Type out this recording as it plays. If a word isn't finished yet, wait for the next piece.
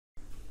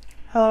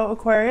Hello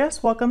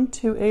Aquarius, welcome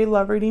to a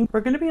love reading.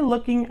 We're going to be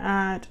looking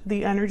at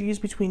the energies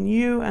between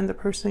you and the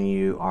person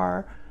you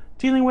are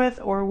dealing with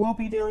or will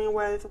be dealing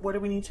with. What do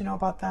we need to know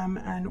about them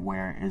and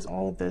where is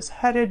all of this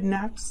headed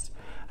next?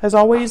 As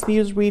always,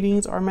 these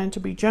readings are meant to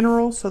be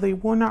general, so they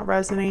will not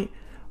resonate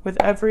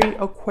with every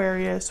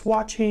Aquarius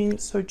watching.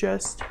 So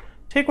just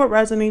take what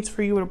resonates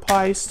for you, what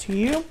applies to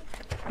you.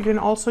 You can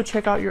also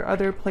check out your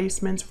other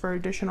placements for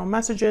additional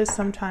messages.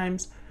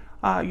 Sometimes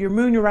your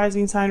moon, your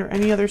rising sign, or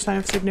any other sign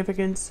of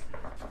significance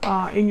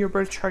in your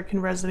birth chart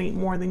can resonate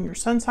more than your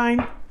sun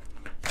sign.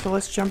 So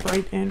let's jump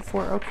right in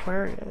for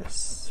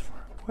Aquarius.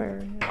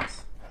 Spirit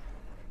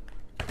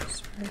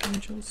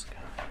angels,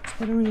 guys.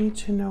 What do we need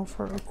to know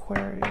for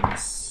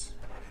Aquarius?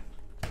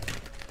 What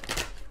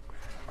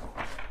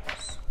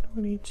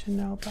do we need to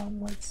know about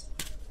what's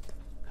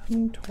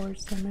coming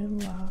towards them in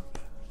love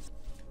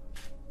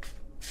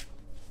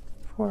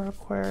for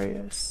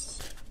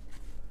Aquarius?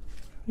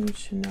 We need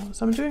to know.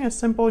 So I'm doing a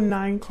simple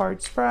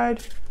 9-card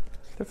spread.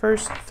 The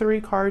first 3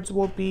 cards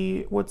will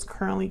be what's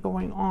currently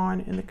going on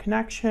in the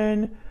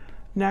connection.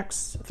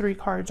 Next 3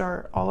 cards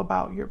are all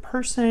about your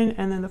person,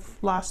 and then the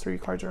last 3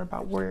 cards are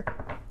about where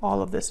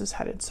all of this is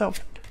headed. So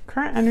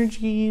current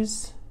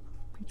energies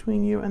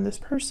between you and this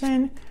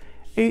person: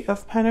 8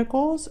 of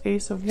Pentacles,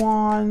 Ace of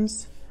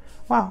Wands,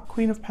 wow,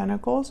 Queen of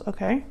Pentacles.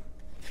 Okay,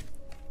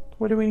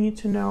 what do we need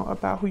to know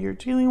about who you're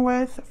dealing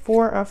with?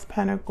 4 of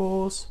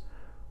Pentacles,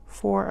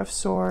 4 of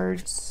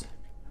Swords,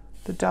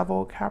 the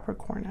Devil,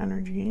 Capricorn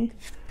energy.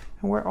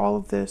 And where all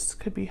of this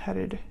could be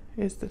headed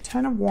is the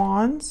 10 of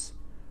Wands,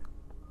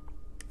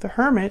 the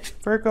Hermit,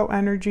 Virgo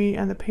energy,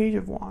 and the Page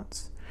of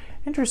Wands.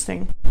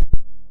 Interesting.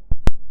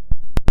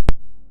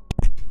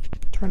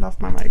 Turned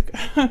off my mic.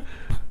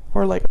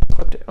 Or like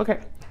flipped it. Okay,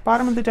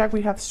 bottom of the deck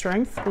we have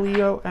Strength,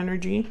 Leo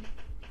energy.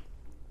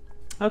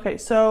 Okay,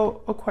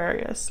 so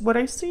Aquarius, what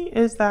I see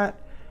is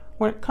that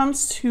when it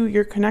comes to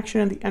your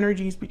connection and the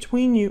energies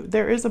between you,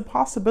 there is a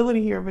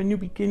possibility here of a new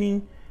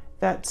beginning,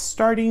 that's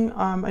starting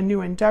a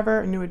new endeavor,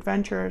 a new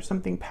adventure,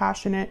 something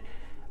passionate,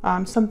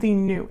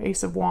 something new,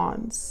 Ace of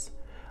Wands.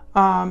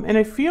 And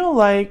I feel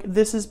like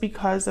this is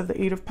because of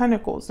the 8 of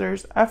Pentacles.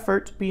 There's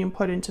effort being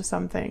put into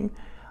something,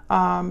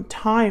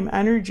 time,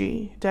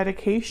 energy,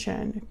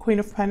 dedication. Queen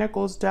of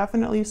Pentacles,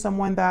 definitely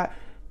someone that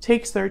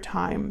takes their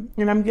time.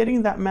 And I'm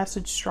getting that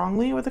message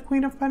strongly with the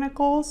Queen of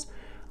Pentacles.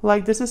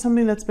 Like this is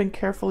something that's been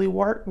carefully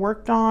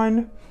worked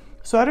on.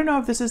 So I don't know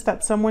if this is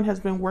that someone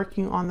has been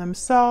working on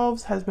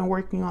themselves, has been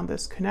working on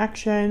this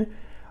connection,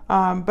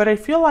 but I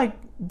feel like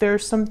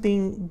there's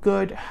something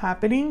good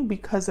happening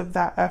because of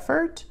that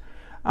effort.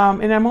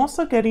 And I'm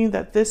also getting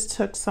that this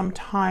took some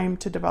time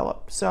to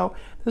develop. So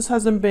this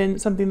hasn't been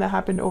something that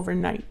happened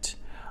overnight.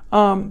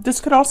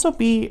 This could also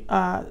be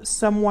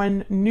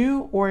someone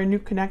new or a new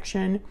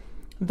connection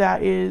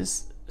that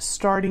is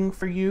starting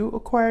for you,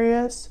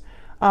 Aquarius.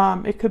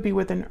 It could be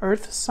with an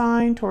earth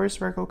sign, Taurus,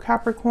 Virgo,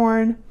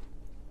 Capricorn.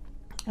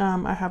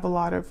 I have a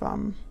lot of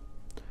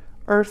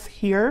earth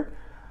here.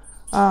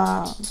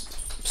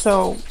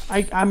 So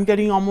I'm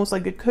getting almost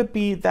like it could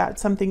be that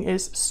something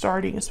is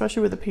starting,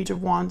 especially with the Page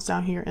of Wands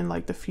down here in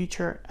like the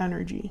future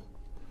energy.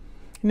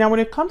 Now, when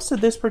it comes to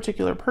this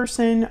particular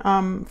person,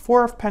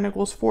 4 of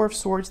Pentacles, 4 of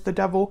Swords, the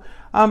Devil,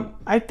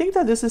 I think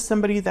that this is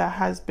somebody that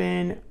has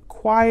been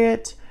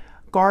quiet,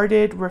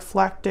 guarded,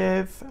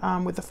 reflective,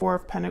 with the 4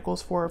 of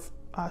Pentacles, 4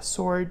 of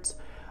Swords.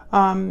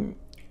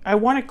 I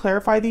want to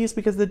clarify these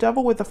because the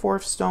Devil with the 4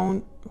 of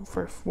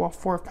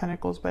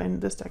Pentacles, but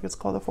in this deck it's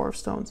called the 4 of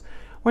Stones.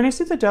 When I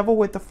see the Devil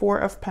with the 4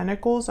 of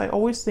Pentacles, I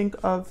always think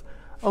of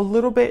a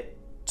little bit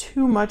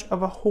too much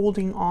of a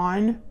holding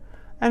on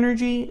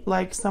energy,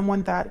 like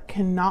someone that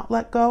cannot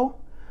let go.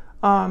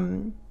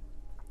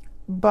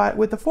 But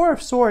with the 4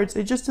 of Swords,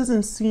 it just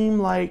doesn't seem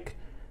like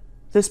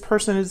this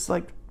person is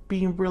like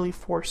being really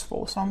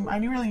forceful. So I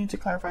really need to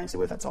clarify and see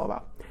what that's all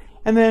about.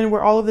 And then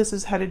where all of this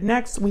is headed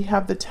next, we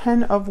have the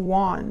 10 of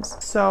Wands.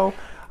 So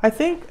I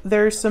think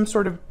there's some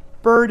sort of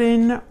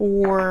burden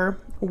or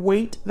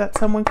weight that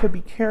someone could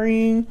be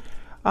carrying.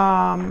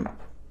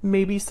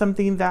 Maybe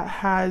something that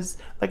has,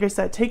 like I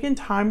said, taken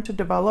time to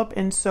develop.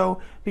 And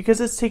so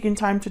because it's taken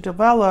time to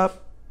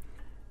develop,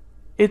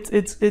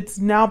 it's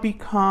now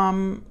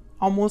become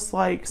almost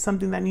like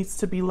something that needs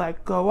to be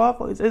let go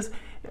of.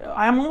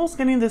 I'm almost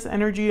getting this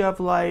energy of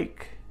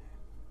like,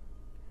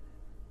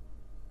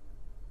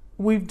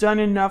 we've done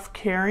enough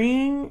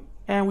carrying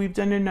and we've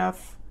done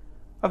enough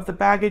of the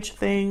baggage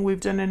thing. We've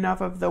done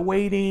enough of the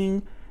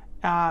waiting.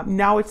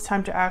 Now it's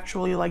time to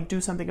actually like do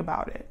something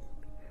about it.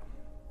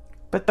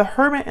 But the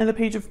Hermit and the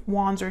Page of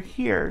Wands are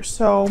here.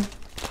 So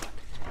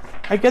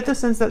I get the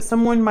sense that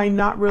someone might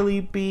not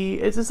really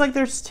be, it's just like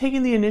they're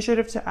taking the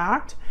initiative to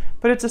act,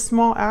 but it's a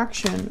small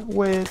action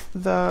with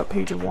the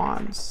Page of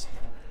Wands.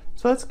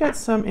 So let's get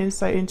some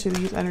insight into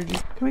these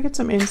energies. Can we get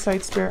some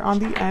insight, Spirit, on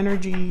the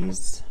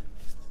energies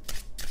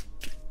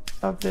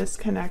of this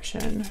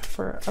connection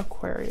for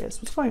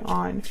Aquarius? What's going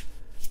on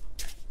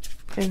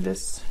in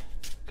this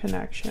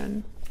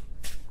connection?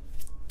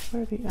 What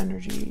are the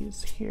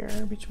energies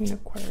here between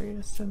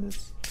Aquarius and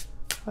this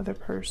Other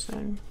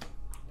person.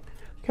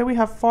 Okay, we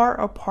have far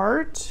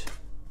apart.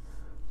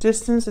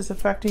 Distance is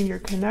affecting your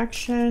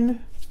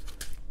connection.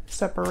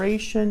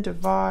 Separation,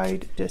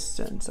 divide,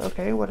 distance.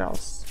 Okay, what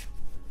else?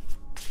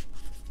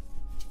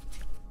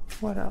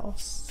 What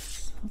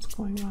else? What's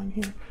going on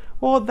here?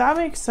 Well, that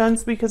makes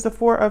sense because the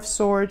Four of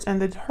Swords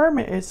and the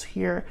Hermit is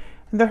here.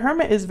 And the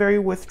Hermit is very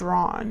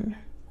withdrawn.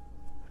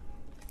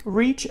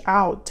 Reach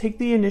out. Take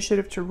the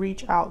initiative to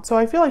reach out. So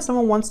I feel like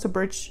someone wants to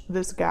bridge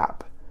this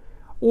gap.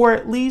 Or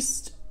at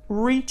least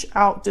reach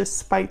out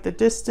despite the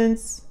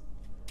distance.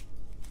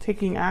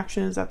 Taking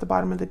actions at the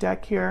bottom of the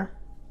deck here.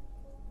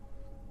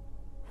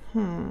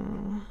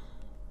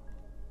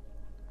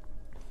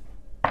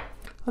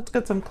 Let's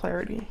get some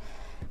clarity.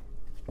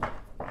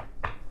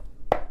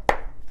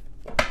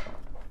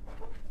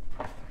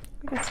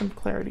 Get some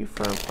clarity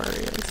for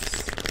Aquarius.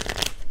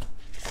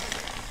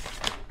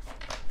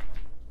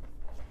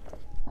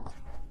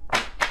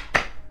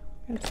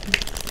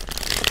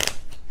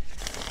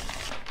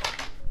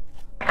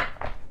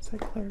 Say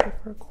clarity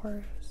for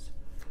Aquarius.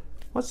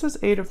 What's this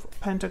Eight of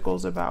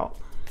Pentacles about?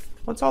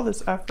 What's all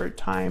this effort,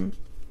 time,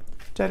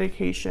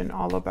 dedication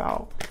all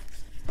about?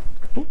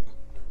 Ooh.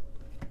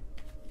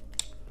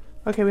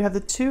 Okay, we have the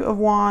Two of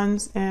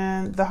Wands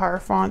and the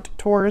Hierophant,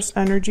 Taurus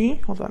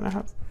energy. Hold on, I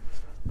have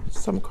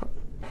some.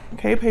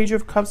 Okay, Page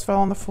of Cups fell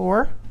on the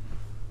floor.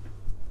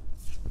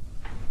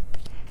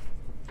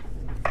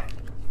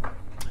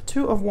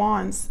 Two of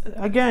Wands.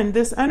 Again,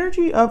 this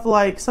energy of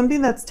like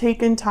something that's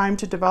taken time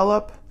to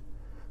develop.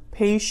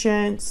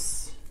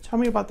 Patience. Tell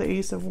me about the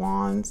Ace of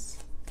Wands.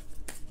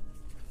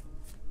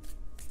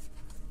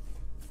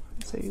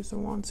 Let's say Ace of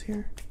Wands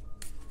here.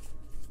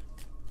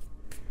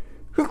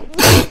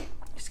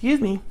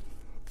 Excuse me.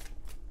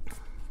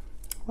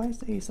 Why is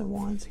the Ace of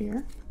Wands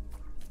here?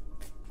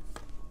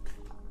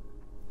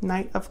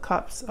 Knight of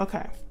Cups.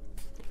 Okay.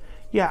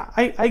 Yeah,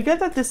 I get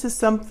that this is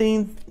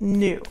something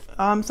new.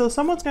 So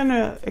someone's going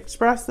to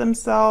express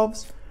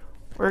themselves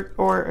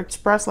or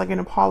express like an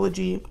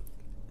apology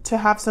to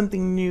have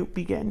something new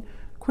begin.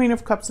 Queen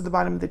of Cups at the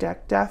bottom of the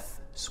deck.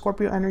 Death.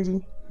 Scorpio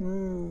energy.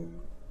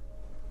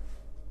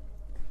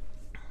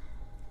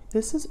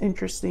 This is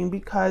interesting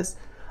because,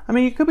 I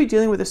mean, you could be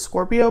dealing with a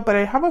Scorpio, but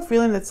I have a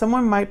feeling that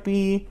someone might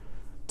be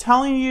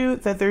telling you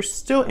that they're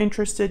still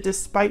interested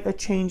despite a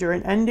change or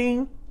an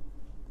ending.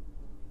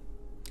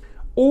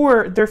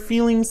 Or their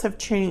feelings have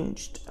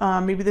changed.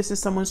 Maybe this is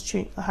someone's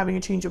having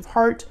a change of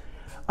heart.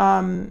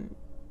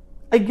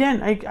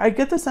 Again, I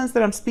get the sense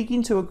that I'm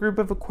speaking to a group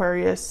of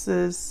Aquarians,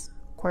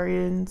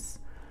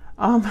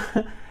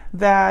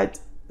 that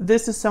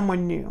this is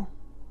someone new.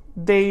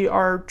 They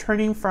are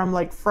turning from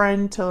like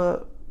friend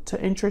to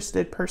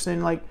interested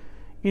person. Like,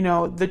 you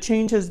know, the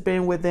change has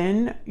been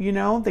within, you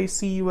know, they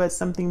see you as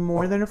something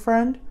more than a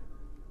friend.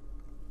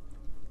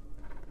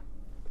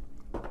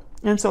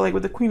 And so like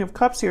with the Queen of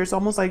Cups here, it's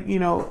almost like, you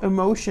know,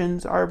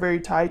 emotions are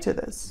very tied to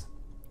this.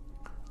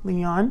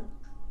 Leon.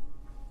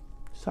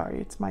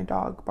 Sorry, it's my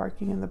dog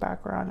barking in the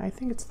background. I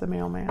think it's the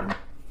mailman.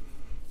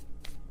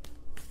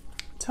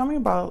 Tell me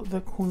about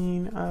the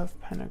Queen of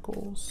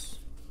Pentacles.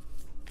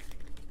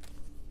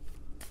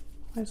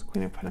 Why is the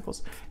Queen of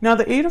Pentacles? Now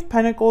the Eight of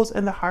Pentacles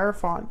and the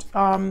Hierophant.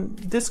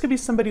 This could be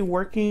somebody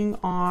working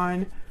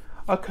on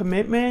a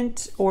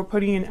commitment or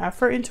putting an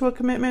effort into a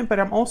commitment, but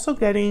I'm also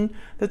getting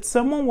that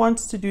someone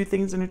wants to do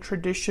things in a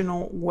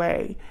traditional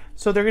way.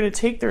 So they're going to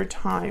take their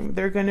time.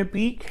 They're going to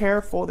be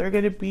careful. They're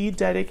going to be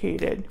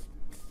dedicated.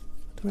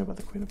 Tell me about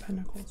the Queen of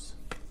Pentacles.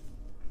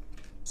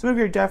 Some of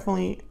you are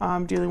definitely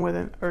dealing with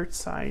an earth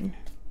sign.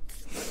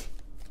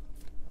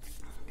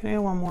 Can I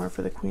get one more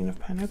for the Queen of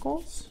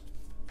Pentacles?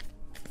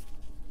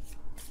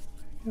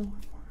 One more.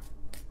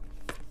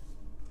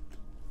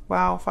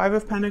 Wow, Five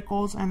of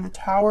Pentacles and the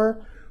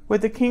Tower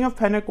with the King of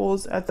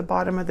Pentacles at the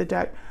bottom of the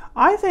deck.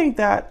 I think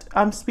that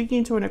I'm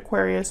speaking to an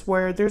Aquarius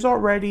where there's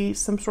already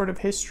some sort of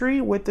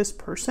history with this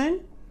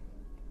person.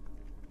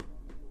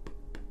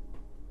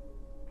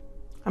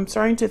 I'm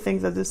starting to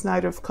think that this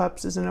Knight of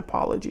Cups is an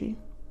apology.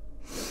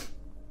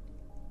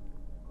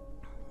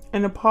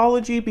 An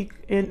apology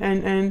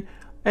and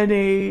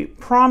a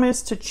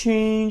promise to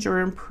change or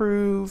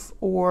improve,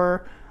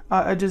 or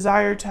a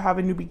desire to have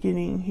a new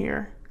beginning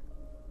here.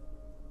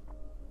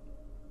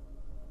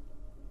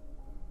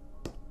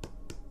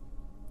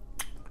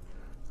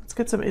 Let's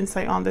get some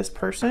insight on this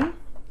person.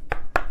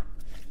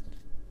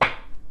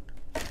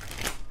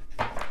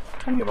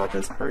 Tell me about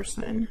this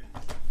person.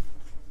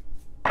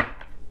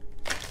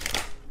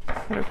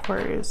 What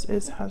Aquarius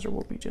is, has, or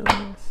will be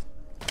dealing with.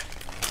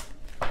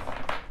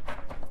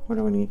 What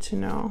do we need to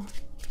know?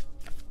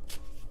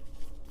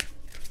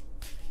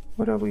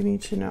 What do we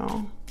need to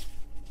know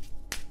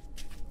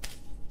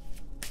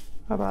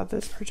about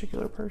this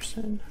particular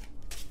person?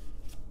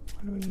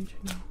 What do we need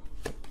to know?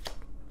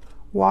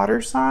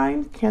 Water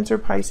sign, Cancer,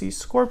 Pisces,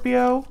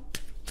 Scorpio.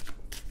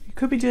 You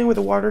could be dealing with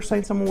a water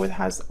sign, someone with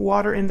has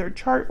water in their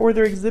chart, or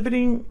they're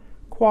exhibiting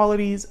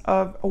qualities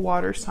of a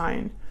water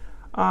sign.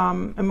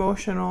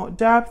 Emotional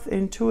depth,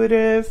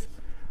 intuitive,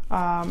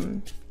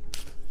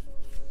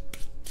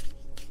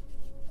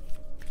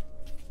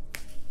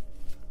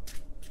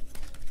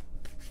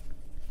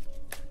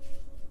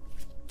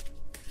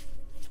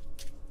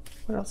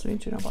 What else do we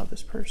need to know about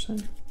this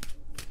person?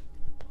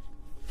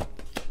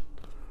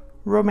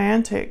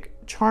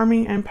 Romantic,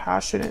 charming, and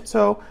passionate.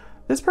 So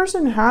this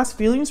person has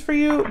feelings for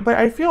you, but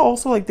I feel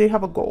also like they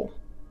have a goal.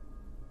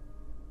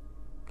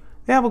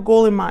 They have a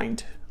goal in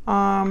mind.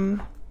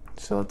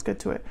 So let's get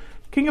to it.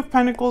 King of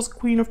Pentacles,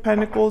 Queen of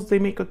Pentacles, they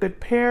make a good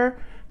pair.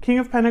 King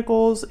of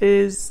Pentacles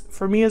is,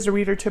 for me as a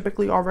reader,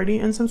 typically already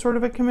in some sort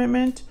of a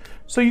commitment.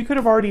 So you could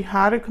have already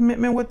had a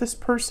commitment with this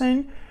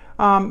person.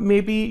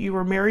 Maybe you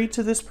were married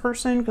to this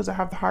person, because I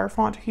have the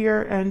Hierophant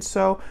here. And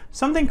so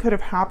something could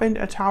have happened,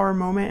 a Tower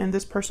moment, and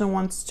this person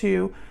wants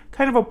to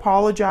kind of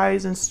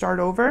apologize and start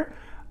over.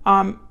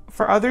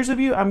 For others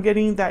of you, I'm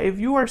getting that if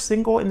you are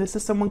single and this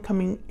is someone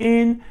coming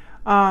in,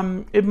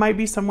 it might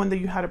be someone that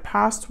you had a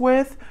past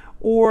with,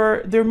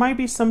 or there might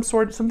be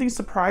something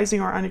surprising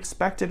or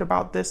unexpected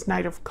about this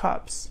Knight of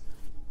Cups.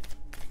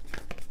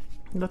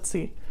 Let's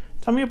see.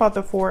 Tell me about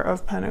the Four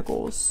of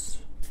Pentacles.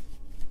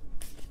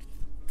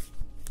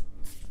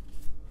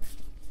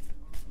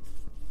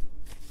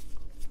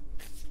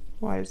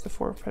 Why is the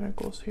Four of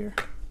Pentacles here?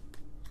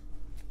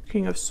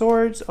 King of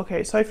Swords.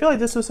 Okay, so I feel like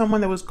this was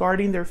someone that was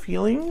guarding their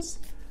feelings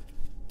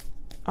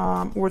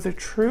or the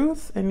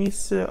truth and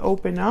needs to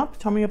open up.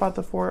 Tell me about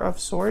the Four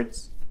of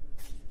Swords.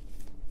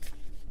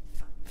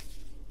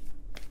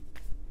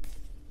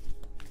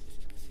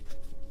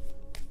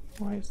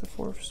 Why is the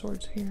Four of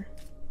Swords here?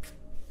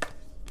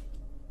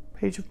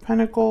 Page of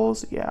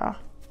Pentacles. Yeah.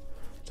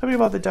 Tell me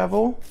about the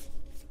Devil.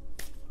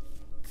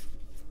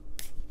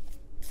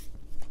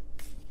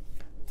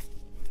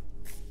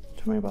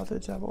 Tell me about the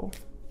Devil.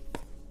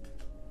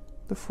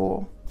 The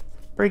Fool.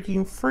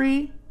 Breaking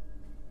free.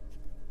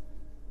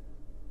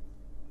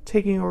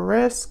 Taking a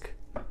risk.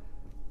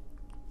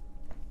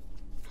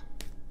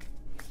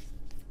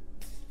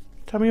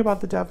 Tell me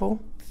about the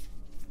Devil.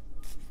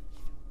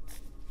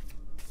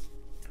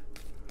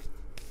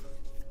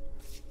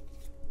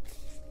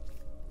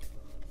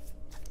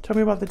 Tell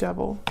me about the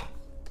Devil.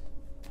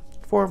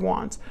 Four of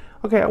Wands.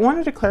 Okay, I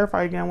wanted to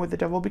clarify again with the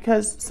Devil,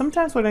 because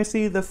sometimes when I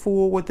see the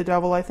Fool with the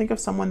Devil, I think of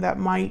someone that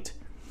might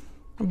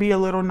be a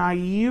little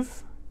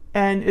naive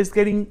and is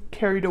getting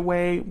carried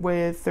away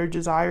with their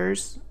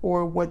desires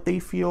or what they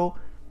feel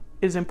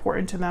is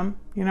important to them,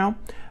 you know?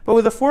 But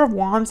with the Four of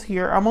Wands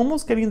here, I'm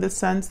almost getting the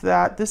sense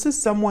that this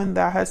is someone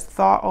that has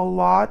thought a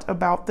lot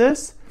about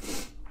this.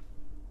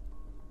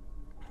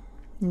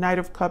 Knight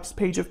of Cups,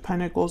 Page of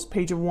Pentacles,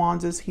 Page of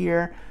Wands is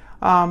here.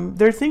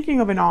 They're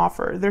thinking of an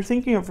offer. They're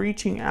thinking of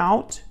reaching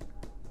out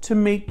to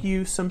make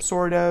you some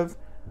sort of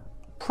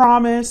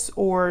promise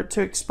or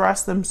to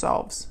express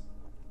themselves.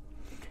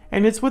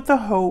 And it's with the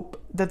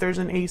hope that there's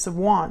an Ace of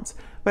Wands.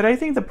 But I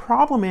think the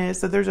problem is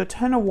that there's a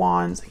Ten of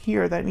Wands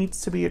here that needs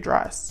to be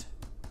addressed.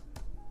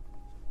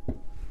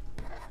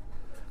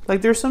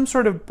 Like there's some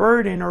sort of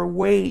burden or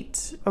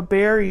weight, a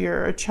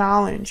barrier, a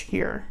challenge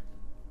here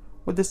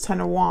with this Ten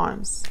of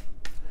Wands.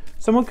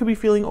 Someone could be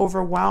feeling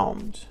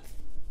overwhelmed.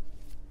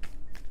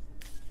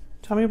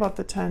 Tell me about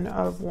the Ten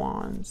of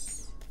Wands.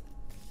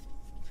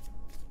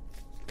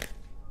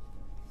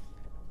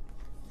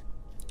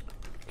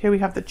 Okay, we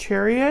have the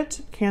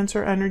Chariot,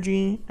 Cancer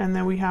energy, and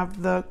then we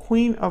have the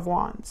Queen of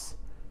Wands.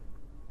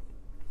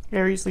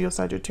 Aries, Leo,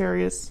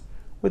 Sagittarius,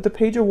 with the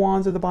Page of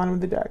Wands at the bottom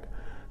of the deck.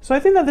 So I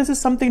think that this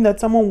is something that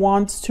someone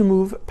wants to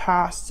move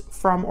past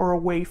from or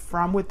away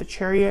from with the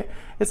Chariot.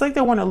 It's like they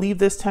want to leave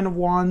this Ten of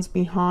Wands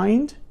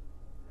behind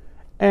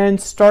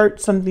and start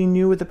something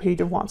new with the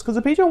Page of Wands. Because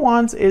the Page of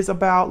Wands is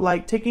about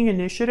like taking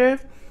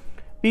initiative,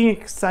 being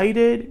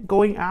excited,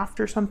 going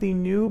after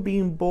something new,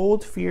 being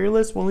bold,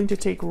 fearless, willing to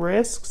take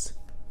risks.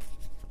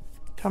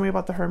 Tell me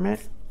about the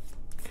Hermit.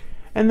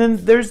 And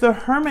then there's the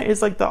Hermit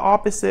is like the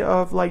opposite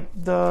of like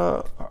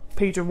the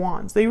Page of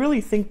Wands. They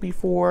really think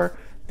before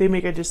they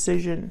make a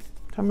decision.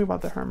 Tell me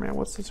about the Hermit.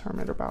 What's this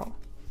Hermit about?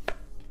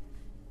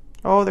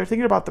 Oh, they're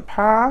thinking about the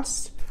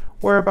past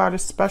or about a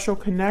special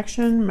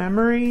connection,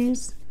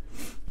 memories.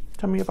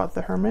 Tell me about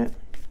the Hermit.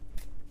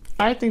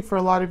 I think for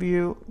a lot of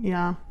you,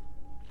 yeah.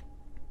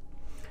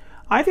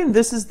 I think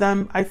this is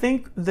them. I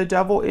think the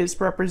Devil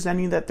is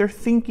representing that they're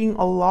thinking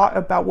a lot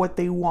about what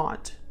they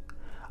want.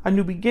 A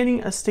new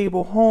beginning, a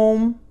stable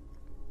home.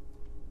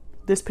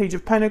 This Page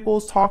of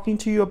Pentacles talking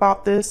to you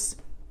about this.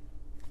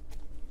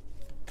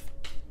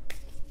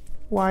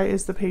 Why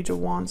is the Page of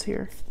Wands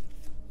here?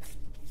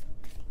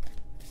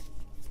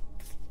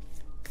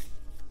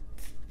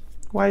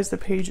 Why is the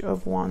Page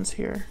of Wands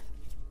here?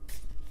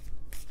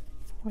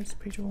 Why is the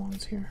Page of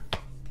Wands here?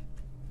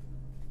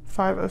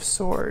 Five of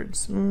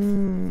Swords.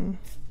 Why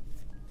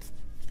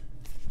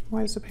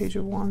is the Page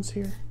of Wands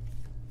here?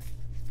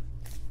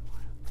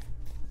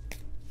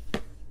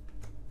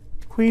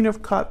 Queen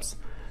of Cups.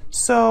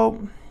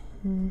 So,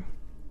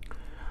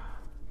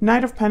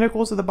 Knight of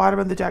Pentacles at the bottom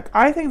of the deck.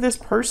 I think this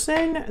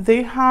person,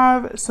 they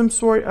have some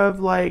sort of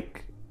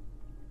like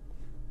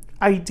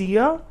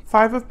idea.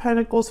 Five of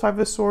Pentacles, Five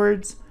of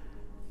Swords,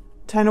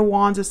 Ten of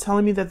Wands is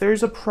telling me that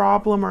there's a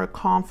problem or a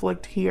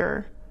conflict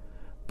here.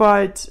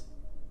 But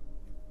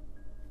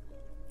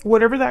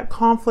whatever that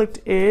conflict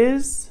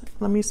is,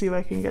 let me see if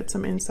I can get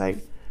some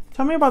insight.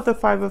 Tell me about the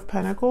Five of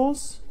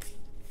Pentacles.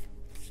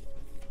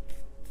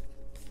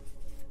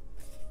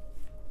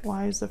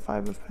 Why is the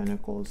Five of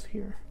Pentacles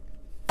here?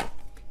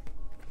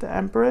 The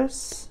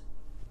Empress.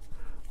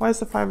 Why is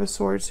the Five of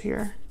Swords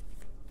here?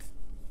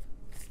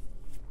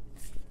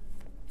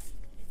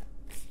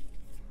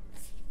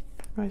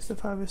 Why is the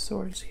Five of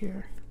Swords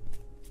here?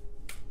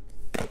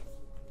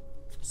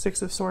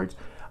 Six of Swords.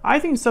 I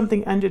think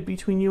something ended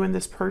between you and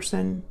this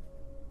person.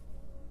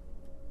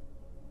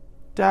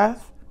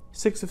 Death,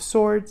 Six of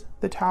Swords,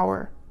 the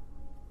Tower.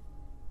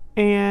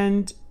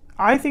 And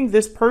I think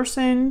this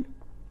person,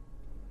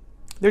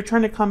 they're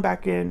trying to come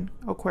back in,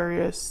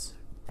 Aquarius.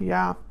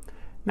 Yeah.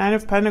 Nine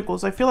of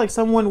Pentacles. I feel like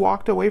someone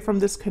walked away from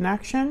this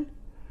connection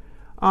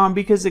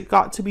because it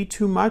got to be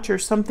too much, or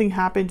something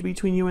happened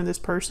between you and this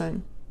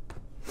person.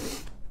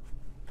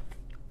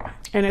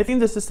 And I think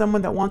this is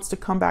someone that wants to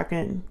come back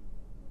in.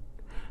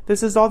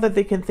 This is all that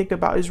they can think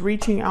about, is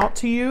reaching out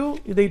to you.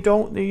 They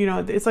don't, you know,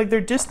 it's like they're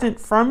distant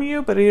from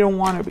you, but they don't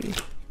want to be.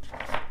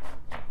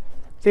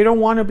 They don't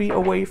want to be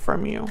away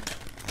from you.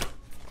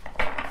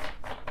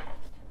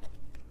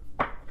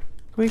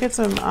 Can we get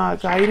some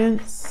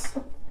guidance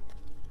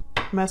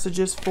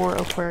messages for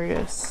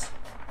Aquarius?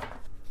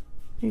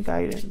 Any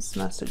guidance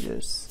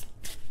messages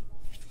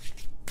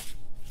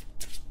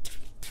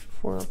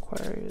for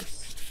Aquarius?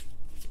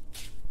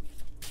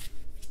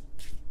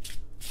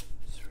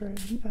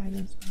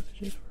 Guidance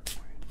messages for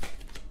Aquarius.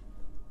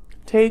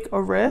 Take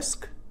a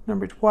risk,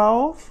 number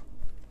 12.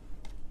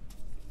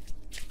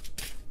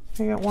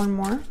 I got one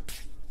more.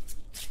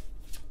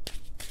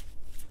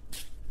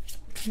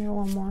 I got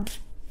one more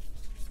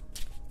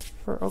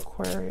for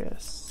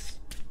Aquarius.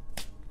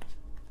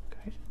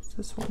 Okay, it's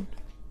this one.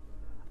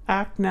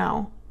 Act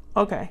now.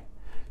 Okay,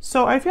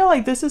 so I feel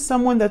like this is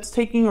someone that's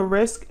taking a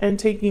risk and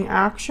taking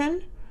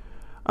action.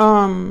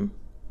 I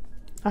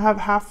have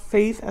half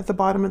faith at the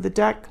bottom of the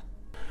deck.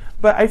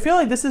 But I feel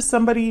like this is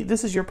somebody,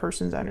 this is your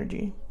person's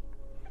energy.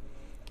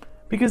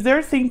 Because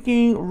they're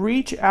thinking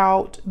reach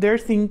out, they're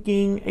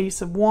thinking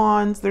Ace of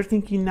Wands, they're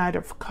thinking Knight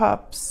of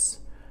Cups,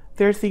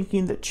 they're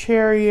thinking the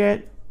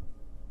Chariot,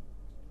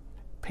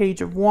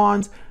 Page of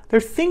Wands. They're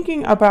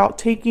thinking about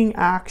taking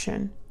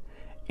action.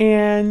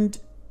 And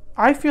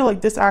I feel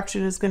like this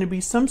action is going to be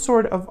some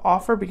sort of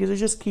offer, because it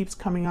just keeps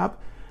coming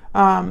up.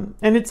 And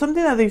it's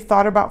something that they've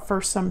thought about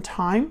for some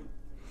time.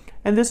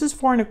 And this is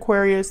for an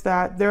Aquarius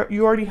that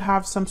you already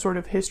have some sort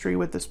of history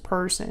with this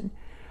person.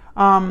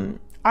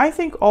 I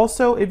think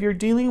also if you're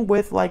dealing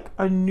with like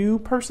a new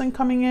person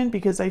coming in,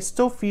 because I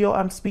still feel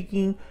I'm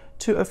speaking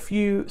to a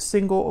few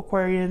single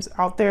Aquarians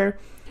out there,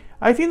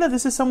 I think that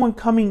this is someone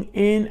coming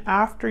in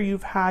after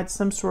you've had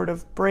some sort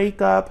of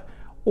breakup,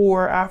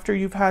 or after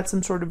you've had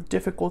some sort of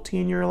difficulty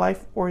in your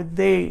life, or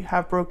they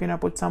have broken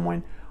up with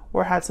someone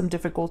or had some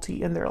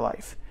difficulty in their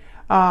life.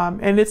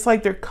 And it's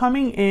like they're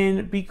coming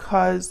in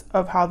because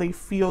of how they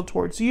feel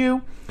towards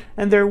you,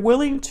 and they're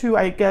willing to,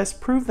 I guess,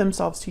 prove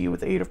themselves to you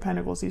with the Eight of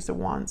Pentacles, Ace of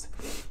Wands.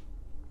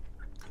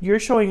 You're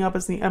showing up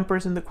as the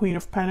Empress and the Queen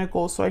of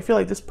Pentacles, so I feel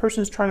like this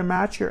person is trying to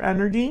match your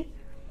energy.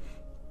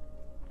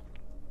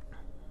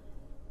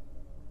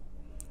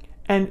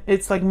 And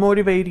it's like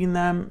motivating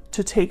them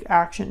to take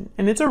action.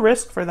 And it's a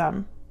risk for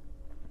them,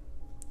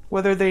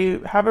 whether they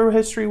have a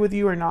history with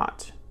you or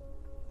not.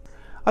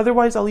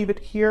 Otherwise, I'll leave it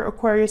here,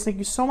 Aquarius. Thank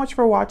you so much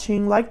for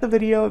watching. Like the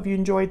video if you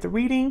enjoyed the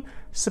reading.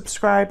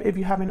 Subscribe if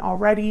you haven't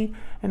already.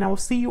 And I will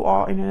see you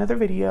all in another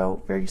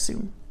video very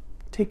soon.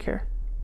 Take care.